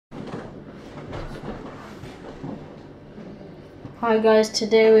Hi guys,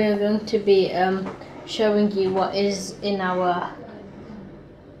 today we are going to be showing you what is in our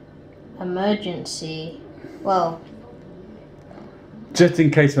emergency, just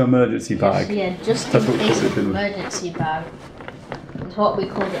in case of emergency bag. Yeah, just in case of emergency bag. It's what we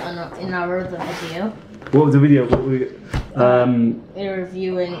called it in our other video. What was the video? We're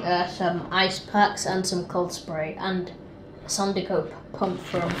reviewing some ice packs and some cold spray and a Sondico pump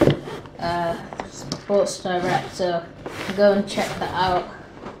from Sports Direct, so go and check that out.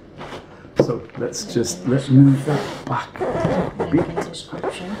 So let's move that back. Link in the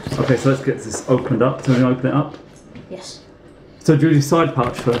description. Okay, so let's get this opened up. So we open it up. Yes. So do the side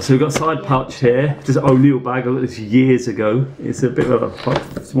pouch first. So we've got a side pouch here. This O'Neill bag. I got this years ago. It's a bit of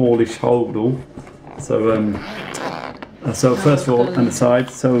a smallish holdall. So first of all, on the side.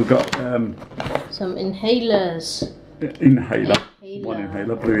 So we've got some inhalers. Inhaler. One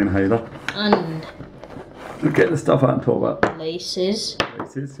inhaler, blue inhaler. And we'll get the stuff out and talk about. Laces.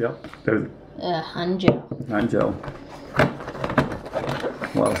 Laces, yeah. There's hand gel. Hand gel.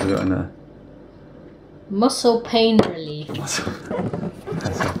 What else have we got in there? Muscle pain relief.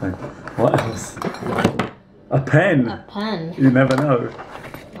 What else? A pen. A pen. You never know.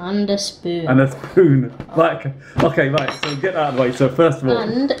 And a spoon. And a spoon. Okay, right. So get that out of the way. So first of all.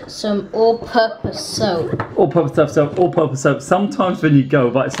 And some all-purpose soap. All-purpose stuff. So all-purpose soap. Sometimes when you go,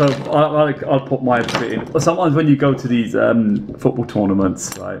 right. So I'll put my bit in. Sometimes when you go to these football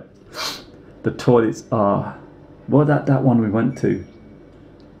tournaments, right, the toilets are. What was that one we went to?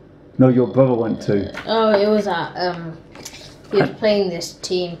 No, your brother went to. Oh, it was at he was playing this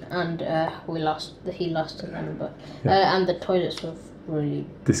team and we lost. He lost to them, but and the toilets were really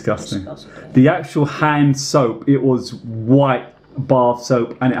disgusting. The actual hand soap, it was white bath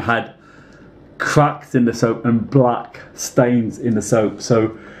soap, and it had cracks in the soap and black stains in the soap.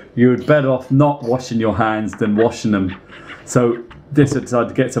 So you're better off not washing your hands than washing them. So this I decided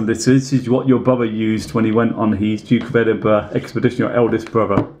to get some of this. So this is what your brother used when he went on his Duke of Edinburgh expedition. Your eldest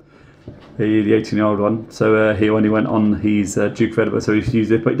brother. The 18-year-old one. So he when he went on his Duke of Edinburgh, so he's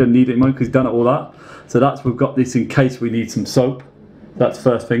used it, but he doesn't need it anymore because he's done it all that. So we've got this in case we need some soap. That's the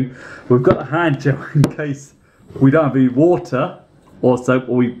first thing. We've got a hand gel in case we don't have any water or soap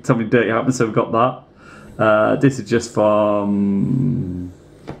or something dirty happens. So we've got that. This is just from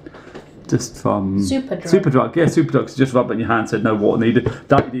Superdrug. Yeah, Superdrug. So just rub it in your hand. Said no water needed.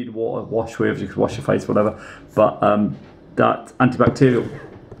 That you need water wash with. You can wash your face, whatever. But that's antibacterial.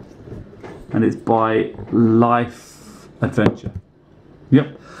 And it's by Life Adventure.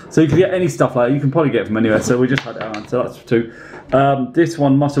 Yep. So you can get any stuff like that. You can probably get it from anywhere. So we just had it around. So that's two. This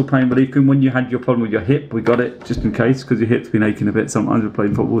one, muscle pain relief. When you had your problem with your hip, we got it just in case because your hip's been aching a bit. Sometimes we're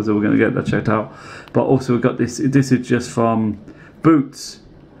playing football, so we're going to get that checked out. But also we've got this. This is just from Boots.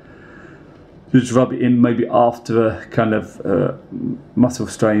 Just rub it in maybe after a kind of muscle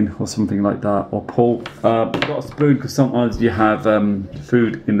strain or something like that, or pull. We've got a spoon because sometimes you have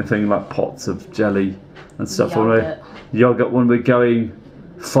food in the thing like pots of jelly and stuff. Yogurt when we're going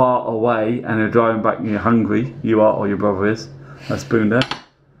far away and you're driving back and you're hungry, you are or your brother is. A spoon there.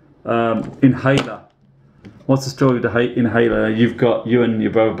 Inhaler. What's the story with the inhaler? You and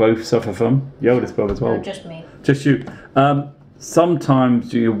your brother both suffer from. Your oldest brother as well. No, just me. Just you.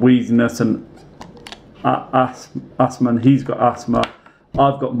 Sometimes you're wheeziness and asthma, and he's got asthma.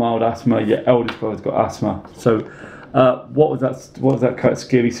 I've got mild asthma. Your eldest brother's got asthma. So, what was that kind of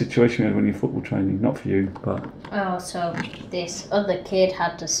scary situation when you're football training? Not for you, but. Oh, so this other kid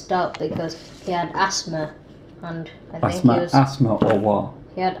had to stop because he had asthma, and I think asthma or what?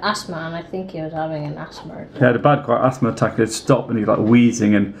 He had asthma, and I think he was having an asthma attack. He had a bad asthma attack. He'd stop and he's like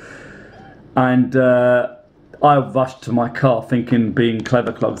wheezing and I rushed to my car thinking, being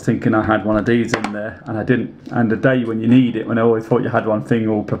clever clogs, thinking I had one of these in there, and I didn't. And the day when you need it, when I always thought you had one thing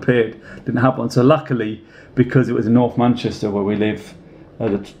all prepared, didn't have one. So luckily, because it was in North Manchester where we live,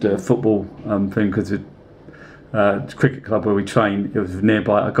 the football thing, because the cricket club where we train, it was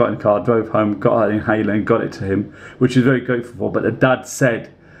nearby. I got in the car, drove home, got an inhaler and got it to him, which was very grateful for. But the dad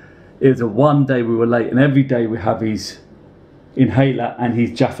said it was a one day we were late, and every day we have his inhaler and his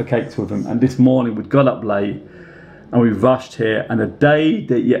Jaffa cakes with him. And this morning we'd got up late and we rushed here, and the day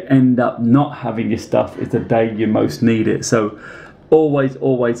that you end up not having your stuff is the day you most need it. So always,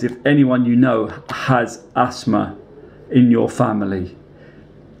 if anyone you know has asthma in your family,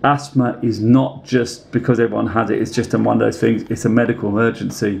 asthma is not just because everyone has it, it's just one of those things. It's a medical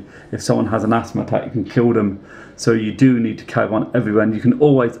emergency. If someone has an asthma attack, it can kill them. So you do need to carry one everywhere, and you can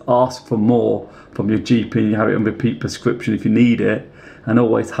always ask for more from your GP. You have it on repeat prescription if you need it, and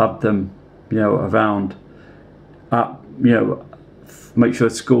always have them, around. Make sure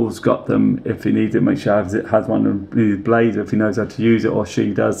school's got them if he needs it. Make sure it has one of his blazer if he knows how to use it, or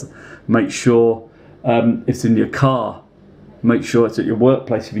she does. Make sure it's in your car. Make sure it's at your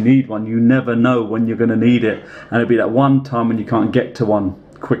workplace if you need one. You never know when you're going to need it, and it'll be that one time when you can't get to one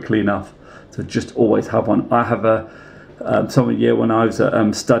quickly enough. So just always have one. I have a some year when I was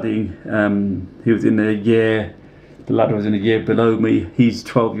studying. He was in a year. The lad was in a year below me. His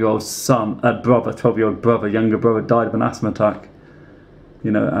 12-year-old son, brother, 12-year-old brother, younger brother, died of an asthma attack. You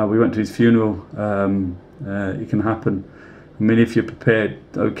know, we went to his funeral. It can happen. I mean, if you're prepared,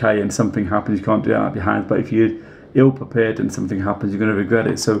 okay, and something happens, you can't do it out of your hands. But if you're ill prepared and something happens, you're going to regret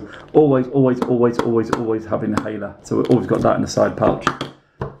it. So always, always, always, always, always have an inhaler. So we've always got that in the side pouch.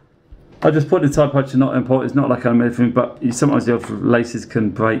 I just put the side pouch. It's not important. It's not like I'm anything, but sometimes the laces can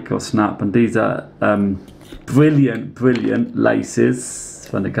break or snap, and these are brilliant, brilliant laces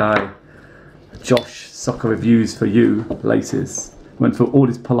from the guy Josh Soccer Reviews for You laces. Went through all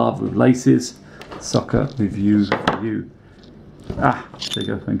this palaver with laces. Soccer Review for You. Ah, there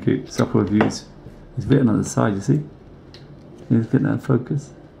you go. Thank you. Soccer Reviews. It's written on the side. You see? Is getting that in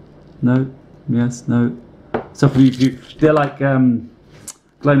focus? No. Yes. No. Soccer Review for You. They're like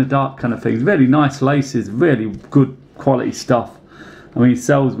glow in the dark kind of things. Really nice laces. Really good quality stuff. I mean,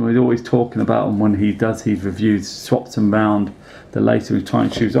 salesman is always talking about them when he does his reviews, swaps them round the laces with trying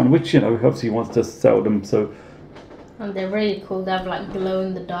shoes on, which, you know, obviously he wants to sell them. So, and they're really cool. They have like glow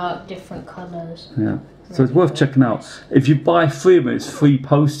in the dark, different colours. Yeah, so it's worth checking out. If you buy 3 of them, it's free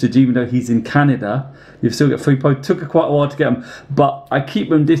postage. Even though he's in Canada, you still get free postage. Took quite a while to get them, but I keep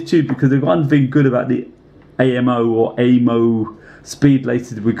them this too because the one thing good about the AMO or AMO speed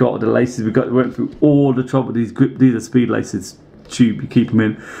laces we got, or the laces we got, we went through all the trouble. These are speed laces. Tube you keep them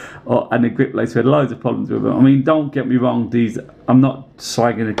in, and the grip lace, we had loads of problems with them. I mean, don't get me wrong, these, I'm not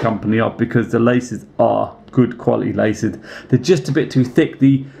slagging the company up because the laces are good quality laces. They're just a bit too thick.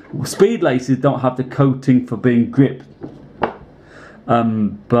 The speed laces don't have the coating for being gripped,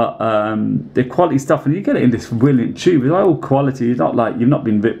 but they're quality stuff, and you get it in this brilliant tube. It's all quality. It's not like you've not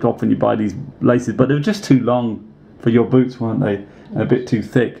been ripped off when you buy these laces, but they're just too long for your boots, weren't they? And a bit too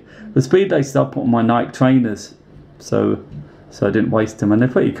thick. The speed laces I put on my Nike trainers, so I didn't waste them, and they're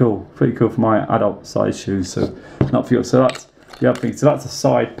pretty cool for my adult size shoes, so not for you. So that's the other thing. So that's the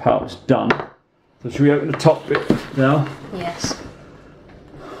side pouch done. So should we open the top bit now? Yes.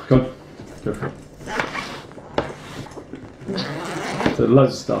 Go for it. So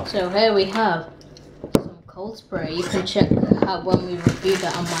loads of stuff. So here we have some cold spray. You can check out when we reviewed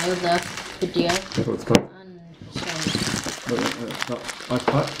that on my other video. What's called? And some Ice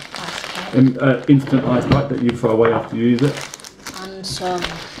pack. ice pack. Instant ice pack that you throw away after you use it. And some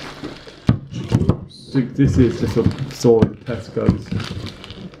So this is just a store in Tesco's.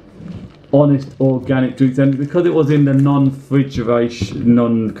 Honest organic drinks, and because it was in the non-refrigeration,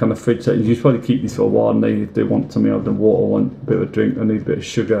 non-kind of fridge settings, you should probably keep these for a while, and they want something other than water, want a bit of a drink, and need a bit of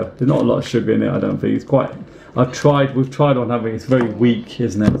sugar. There's not a lot of sugar in it, I don't think. It's quite, we've tried on having, it's very weak,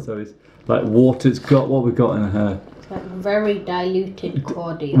 isn't it? So it's like water, it's got, what we've got in here? it's like very diluted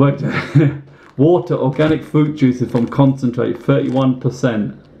cordial. Water, organic fruit juices from concentrate, 31%,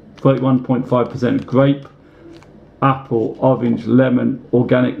 31.5%, grape, apple, orange, lemon,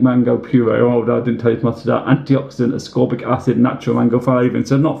 organic mango puree. Oh, I didn't taste much of that. Antioxidant, ascorbic acid, natural mango flavouring.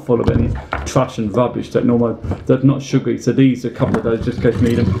 So not full of any trash and rubbish that that's not sugary. So these are a couple of those just in case you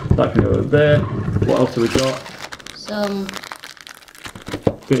need them. That can go over there. What else have we got? Some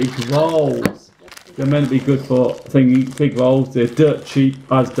Big rolls. They're meant to be good for big rolls. They're dirt cheap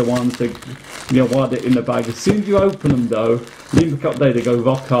as the ones that, you know, while they're in the bag. As soon as you open them though, leave them a couple of days, they go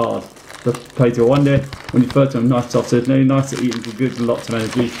rock hard. The potato one day when you first have nice sausage, no, nice to eat and good, lots of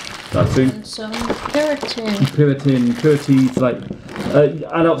energy. That's it. And some keratin. Keratin, like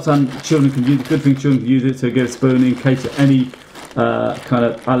adults and children can use it. Good thing children can use it to get a spoon in case of any kind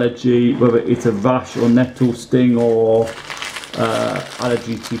of allergy, whether it's a rash or nettle sting or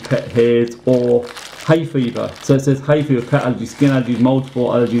allergy to pet hairs or hay fever. So it says hay fever, pet allergies, skin allergies, mold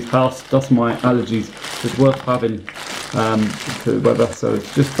sport allergies, house dust mite allergies. It's worth having. To weather, so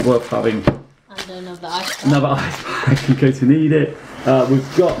it's just worth having. And another ice pack. Another ice pack in case you need it.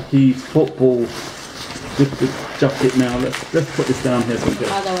 We've got his football jacket now. Let's put this down here. So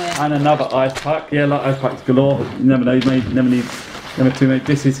and another ice pack. Yeah, like ice packs galore. You never know. Never too many.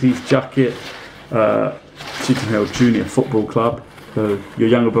 This is his jacket. Cheetham Hill Junior Football Club. So your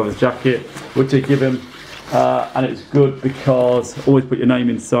younger brother's jacket, which they give him, and it's good because always put your name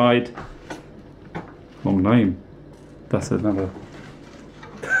inside. Wrong name. That's another.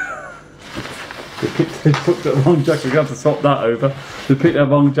 They picked the wrong jacket. We're going to have to swap that over. They picked the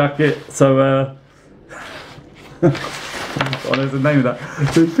wrong jacket, so Oh, there's the name of that.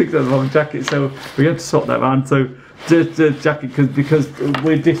 So we picked up the wrong jacket, so we had to swap that around. So the jacket, because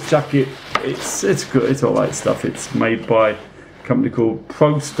with this jacket, it's good, it's alright stuff. It's made by a company called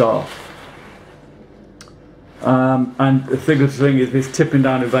ProStar. And the thing is, this tipping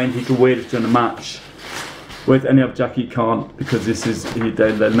down the range, he can wear this during the match. With any other jacket, he can't, because this is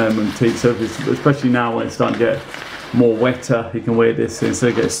they're minimum teeth. So especially now when it's starting to get more wetter, he can wear this instead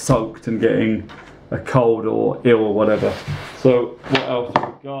of getting soaked and getting a cold or ill or whatever. So what else have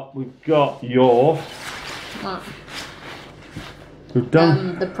we got? We've got your. We've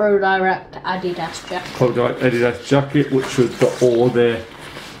done the Pro Direct Adidas jacket. Pro Direct Adidas jacket, which has got all their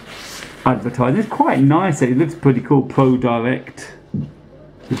advertising. It's quite nice. It looks pretty cool. Pro Direct,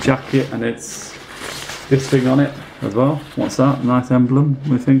 the jacket, and it's this thing on it as well. What's that? Nice emblem.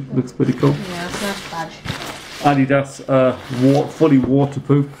 We think looks pretty cool. Yeah, it's a nice badge. Adidas, fully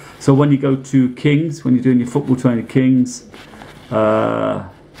waterproof. So when you go to Kings, when you're doing your football training, Kings, at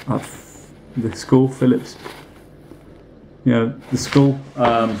the school, Phillips, you know, the school,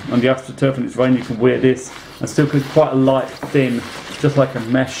 on the AstroTurf, and it's rain, you can wear this and still get quite a light, thin, just like a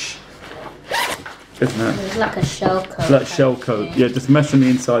mesh, isn't it? It's like a shell coat. It's like shell coat, yeah, just mesh on the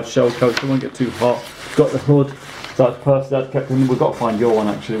inside, shell coat, so it won't get too hot. Got the hood, so that's perfect. That's kept in. We've got to find your one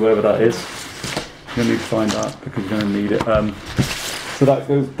actually, wherever that is. You're going to need to find that because you're going to need it. So that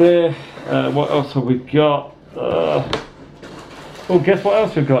goes there. What else have we got? Oh, guess what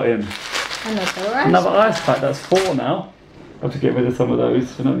else we've got in? Another ice pack. That's 4 now. I have to get rid of some of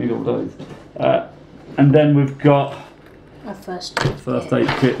those. We don't need all those. And then we've got a first aid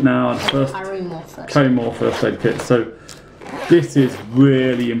kit now. Carry more first aid kit. So this is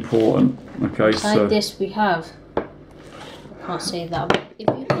really important. Okay, beside this we have. I can't say that, but if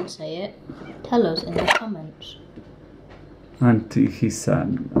you can say it, tell us in the comments.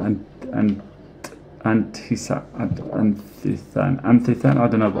 Antithan. I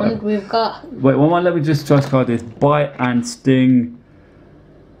don't know what. And we've got. Wait, let me just try to card this. Bite and sting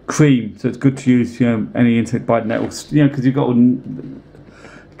cream. So it's good to use, you know, any insect bite net, you know, because you've got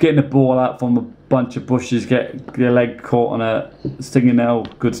getting the ball out from a bunch of bushes, get your leg caught on a stinging nail.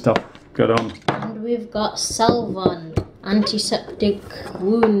 Good stuff. Good on. And we've got Salvon antiseptic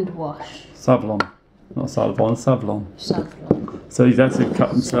wound wash. Savlon. Not Salvon, Savlon. Savlon. So he's actually cut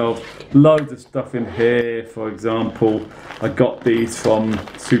himself. Loads of stuff in here, for example. I got these from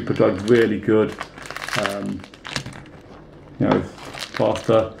Superdrug, really good. You know,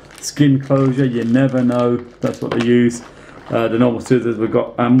 plaster, skin closure, you never know. That's what they use. The normal scissors, we've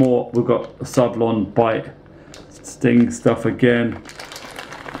got more. We've got Savlon bite, sting stuff again.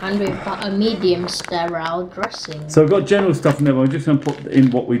 And we've got a medium sterile dressing. So we've got general stuff in there. We're just going to put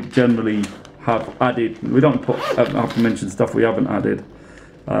in what we generally have added. We don't have to mention stuff we haven't added.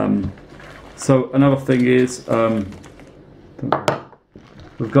 So another thing is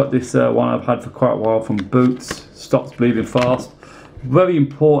we've got this one I've had for quite a while from Boots. Stops bleeding fast. Very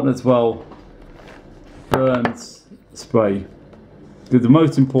important as well. Burns spray. The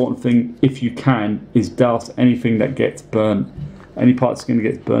most important thing, if you can, is douse anything that gets burnt. Any part of the skin that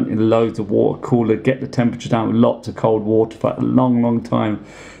gets burnt in loads of water cooler. Get the temperature down with lots of cold water for a long time.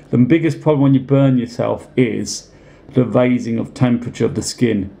 The biggest problem when you burn yourself is the raising of temperature of the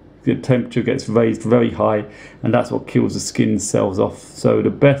skin. The temperature gets raised very high, and that's what kills the skin cells off. So the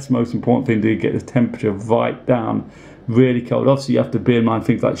best, most important thing to do is get the temperature right down, really cold. Obviously you have to bear in mind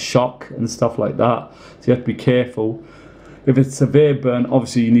things like shock and stuff like that, so you have to be careful. If it's severe burn,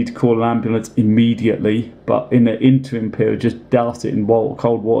 obviously you need to call an ambulance immediately, but in the interim period, just douse it in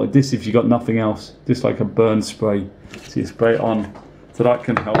cold water. This if you've got nothing else, just like a burn spray. So you spray it on, so that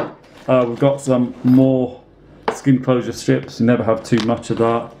can help. We've got some more skin closure strips, you never have too much of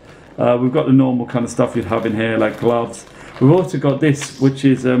that. We've got the normal kind of stuff you'd have in here, like gloves. We've also got this, which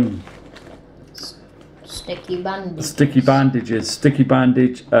is sticky bandages. Sticky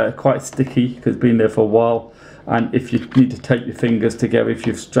bandage, quite sticky because it's been there for a while. And if you need to take your fingers together, if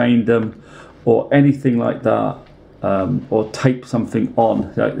you've strained them or anything like that, or tape something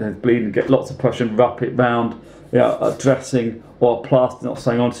on, like they're bleeding, get lots of pressure and wrap it round, a dressing or a plaster not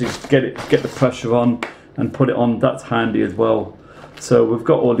staying on, so you get the pressure on and put it on. That's handy as well. So we've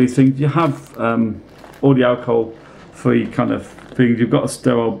got all these things. You have all the alcohol-free kind of things. You've got a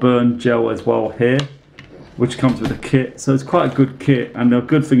sterile burn gel as well here, which comes with a kit. So it's quite a good kit, and a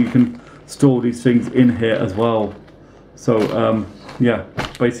good thing you can store these things in here as well. So yeah,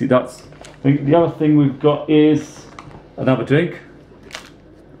 basically that's. I think the other thing we've got is another drink.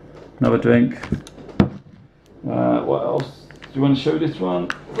 What else? Do you want to show this one?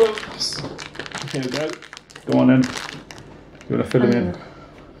 Here we go. Go on then. You want to fill them in?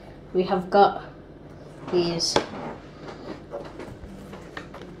 We have got these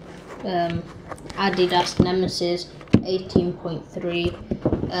Adidas Nemesis 18.3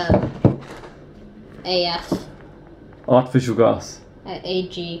 AF Artificial grass.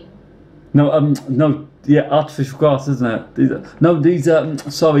 AG. No, yeah, artificial grass, isn't it? These are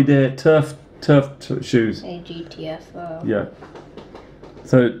sorry, they're turf shoes. AGTF. Yeah.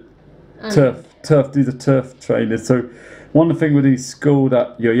 So turf. These are turf trainers. So one thing with these school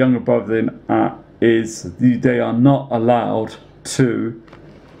that your younger brother in at is they are not allowed to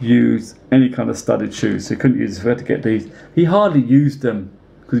use any kind of studded shoes. So he couldn't use. So he had to get these. He hardly used them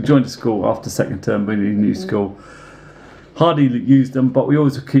because he joined the school after second term when he knew school. Hardly used them, but we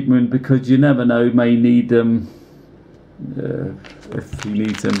always keep them in because you never know, may need them. If he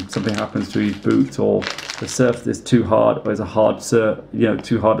needs them, something happens to his boots, or the surface is too hard, or it's a hard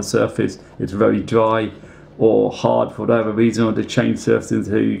too hard a surface. It's very dry or hard for whatever reason, or the change surfaces.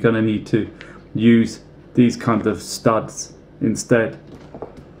 So you're going to need to use these kinds of studs instead.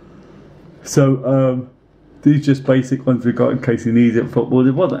 So these just basic ones we got in case he needs it for football.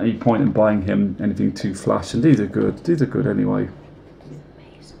 There wasn't any point in buying him anything too flash, and these are good. These are good anyway.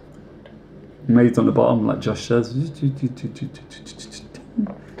 Made on the bottom, like Josh says. Get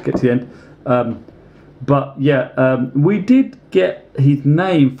to the end. But yeah, we did get his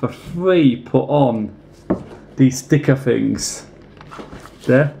name for free put on these sticker things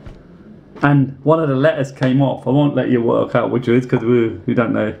there, and one of the letters came off. I won't let you work out which it is because we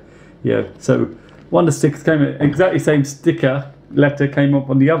don't know. Yeah, so one of the stickers came, exactly same sticker letter came up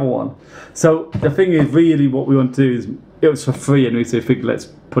on the other one. So the thing is, really what we want to do is, it was for free anyway, so we figured let's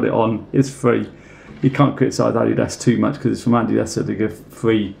put it on. It's free. You can't criticise Adidas too much because it's from Adidas, so they give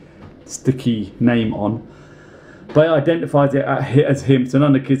free sticky name on. But it identifies it as him, so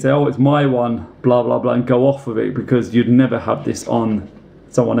none of the kids say, oh, it's my one, blah blah blah, and go off with it, because you'd never have this on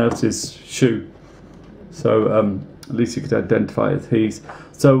someone else's shoe. So at least you could identify it as his.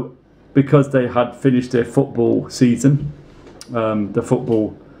 So because they had finished their football season, the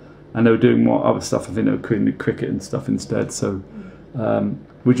football, and they were doing more other stuff, I think they were doing cricket and stuff instead, so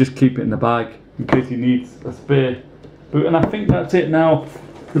we just keep it in the bag in case he needs a spare boot. And I think that's it now.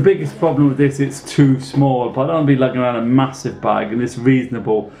 The biggest problem with this, it's too small, but I don't want to be lugging around a massive bag, and it's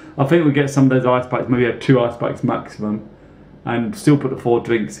reasonable. I think we get some of those ice packs, maybe have 2 ice packs maximum, and still put the 4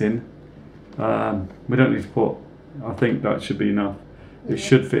 drinks in. We don't need to put, I think that should be enough. It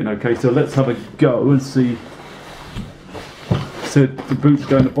should fit in okay, so let's have a go and see. So the boots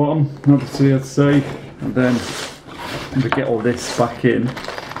go in the bottom, obviously I'd say, and then we get all this back in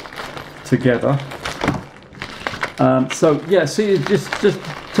together. So yeah, see, just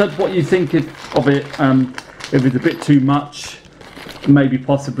tell what you think of it. If it's a bit too much, maybe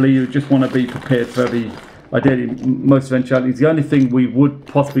possibly you just want to be prepared for every, ideally most eventualities. The only thing we would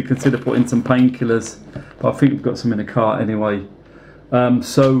possibly consider putting some painkillers, but I think we've got some in the car anyway.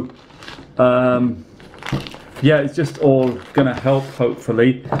 Yeah, it's just all going to help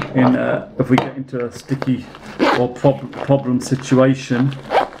hopefully in if we get into a sticky or problem situation.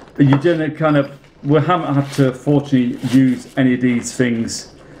 You generally kind of, we haven't had to fortunately use any of these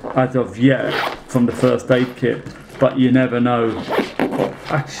things as of yet from the first aid kit, but you never know.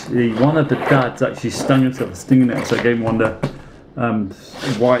 Actually, one of the dads actually stung himself, stinging it, so I gave him one of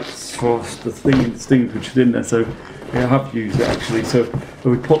the whites for the stings which is in there, so I have used it actually. So if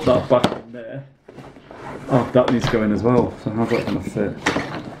we put that back in there, oh, that needs to go in as well, so how's that going to fit?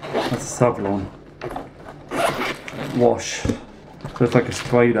 That's a Savlon wash. So if I can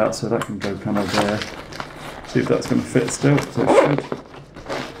spray that, so that can go kind of there. See if that's going to fit still, so it should.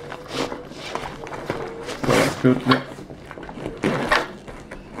 So that's good. Yeah.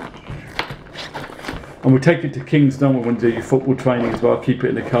 And we'll take it to Kingston when you do your football training as well. Keep it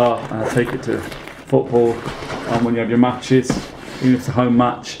in the car and take it to football. And when you have your matches, even if it's a home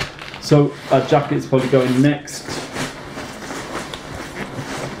match. So our jacket's probably going next.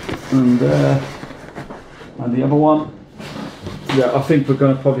 And the other one. Yeah, I think we're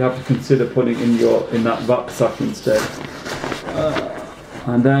going to probably have to consider putting in that rucksack instead.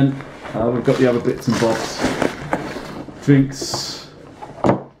 And then we've got the other bits and bobs. Drinks.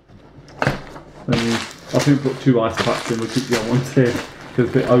 I think we put 2 ice packs in, we'll keep the other ones here, because it's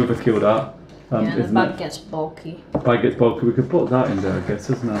a bit overkill that. Yeah, the bag gets bulky. Bag gets bulky, we could put that in there I guess,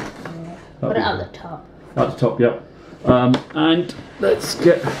 isn't it? Yeah. Put it at the top. At the top, yep. And let's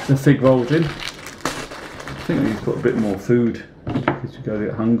get the fig rolls in. I think we need to put a bit more food, because you go to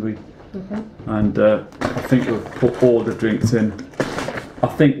get hungry. And I think we'll put all the drinks in. I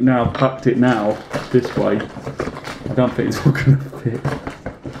think now, packed it now, this way, I don't think it's all going to fit.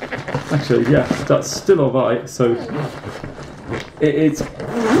 Actually, yeah, that's still alright, so it's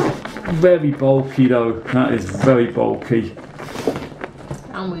very bulky though, that is very bulky.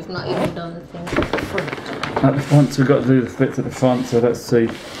 and we've not even done the thing at the front. At the front, so we've got to do the bits at the front, so let's see.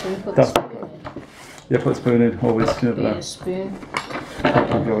 Can we put the spoon in? Yeah, put a spoon in, always. You know, A spoon. that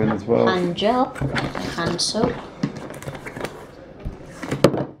can go in as well. Hand gel. Hand soap.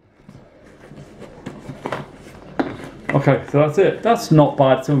 Okay, so that's it. That's not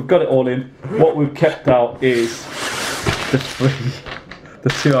bad. So we've got it all in. What we've kept out is the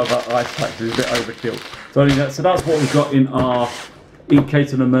 2 other ice packs. Is a bit overkill. So, so that's what we've got in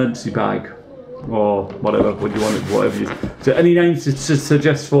case of an emergency bag, or whatever. What you want it, whatever you. So any names to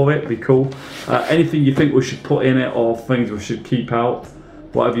suggest for it, be cool. Anything you think we should put in it, or things we should keep out.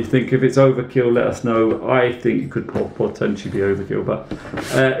 Whatever you think. If it's overkill, let us know. I think it could potentially be overkill, but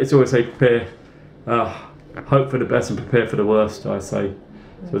it's always a prepare. Hope for the best and prepare for the worst, I say.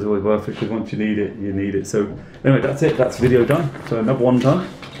 So it's always worth it, because once you need it, you need it. So anyway, that's it. That's video done. So another one done.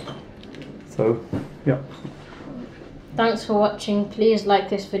 So yeah. Thanks for watching. Please like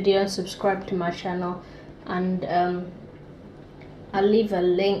this video and subscribe to my channel. And I'll leave a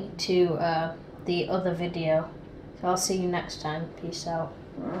link to the other video. So I'll see you next time. Peace out.